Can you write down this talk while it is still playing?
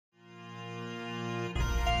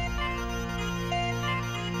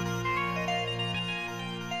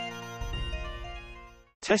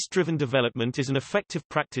Test-driven development is an effective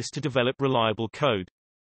practice to develop reliable code.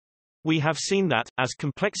 We have seen that, as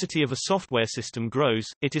complexity of a software system grows,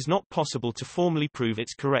 it is not possible to formally prove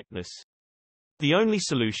its correctness. The only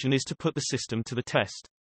solution is to put the system to the test.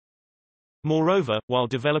 Moreover, while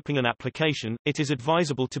developing an application, it is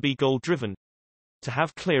advisable to be goal-driven, to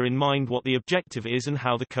have clear in mind what the objective is and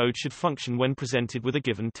how the code should function when presented with a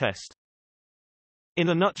given test. In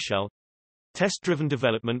a nutshell, test-driven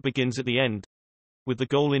development begins at the end, with the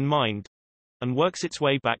goal in mind, and works its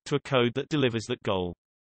way back to a code that delivers that goal.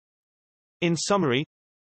 In summary,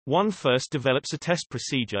 one first develops a test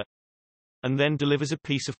procedure, and then delivers a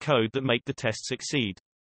piece of code that make the test succeed.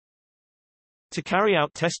 To carry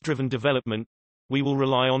out test-driven development, we will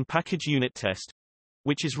rely on package unit test,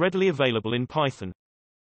 which is readily available in Python.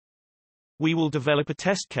 We will develop a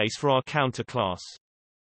test case for our counter class.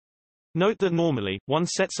 Note that normally, one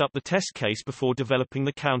sets up the test case before developing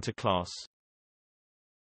the counter class.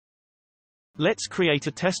 Let's create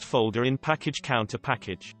a test folder in package counter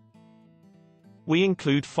package. We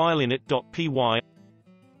include file init.py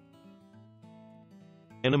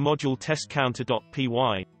and a module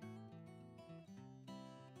testcounter.py.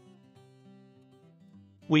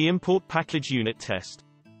 We import package unit test.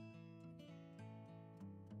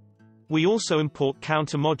 We also import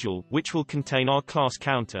counter module, which will contain our class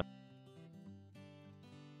counter.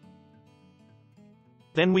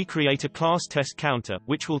 Then we create a class test counter,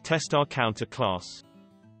 which will test our counter class.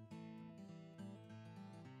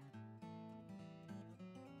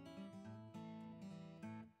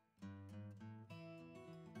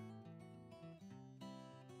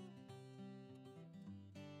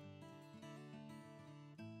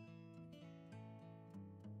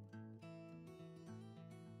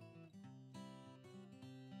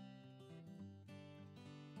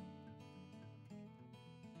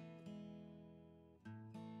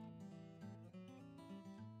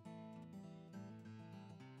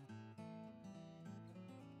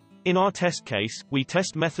 In our test case, we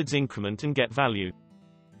test methods increment and get value.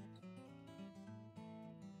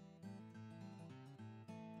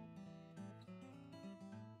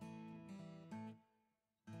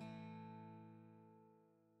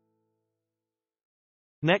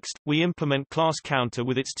 Next, we implement class counter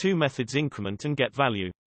with its two methods increment and get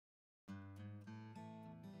value.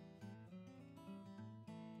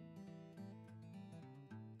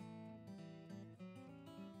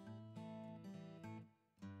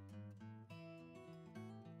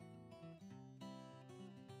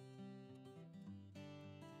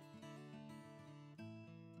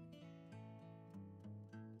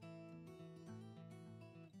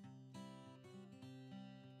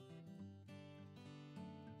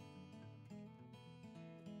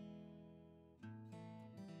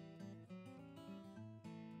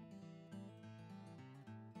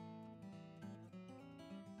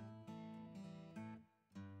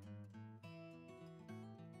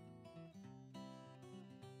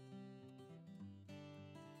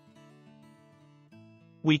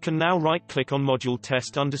 We can now right-click on module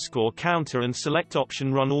test_counter and select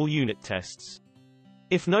option Run all unit tests.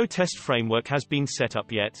 If no test framework has been set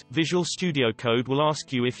up yet, Visual Studio Code will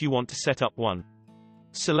ask you if you want to set up one.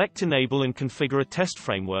 Select Enable and configure a test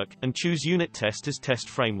framework, and choose Unit Test as test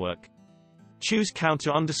framework. Choose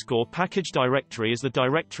counter_package directory as the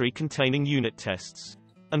directory containing unit tests.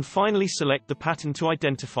 And finally select the pattern to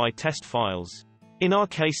identify test files. In our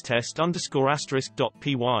case test_*.py.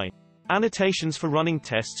 Annotations for running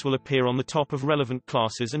tests will appear on the top of relevant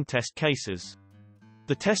classes and test cases.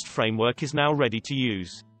 The test framework is now ready to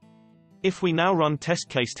use. If we now run test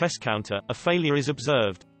case testcounter, a failure is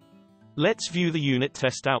observed. Let's view the unit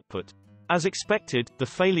test output. As expected, the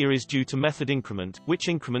failure is due to method increment, which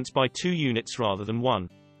increments by 2 units rather than 1.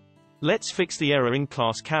 Let's fix the error in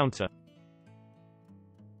class counter.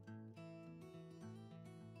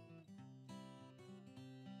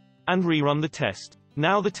 And rerun the test.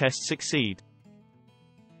 Now the tests succeed.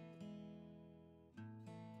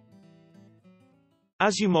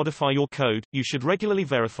 As you modify your code, you should regularly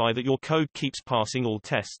verify that your code keeps passing all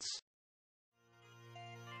tests.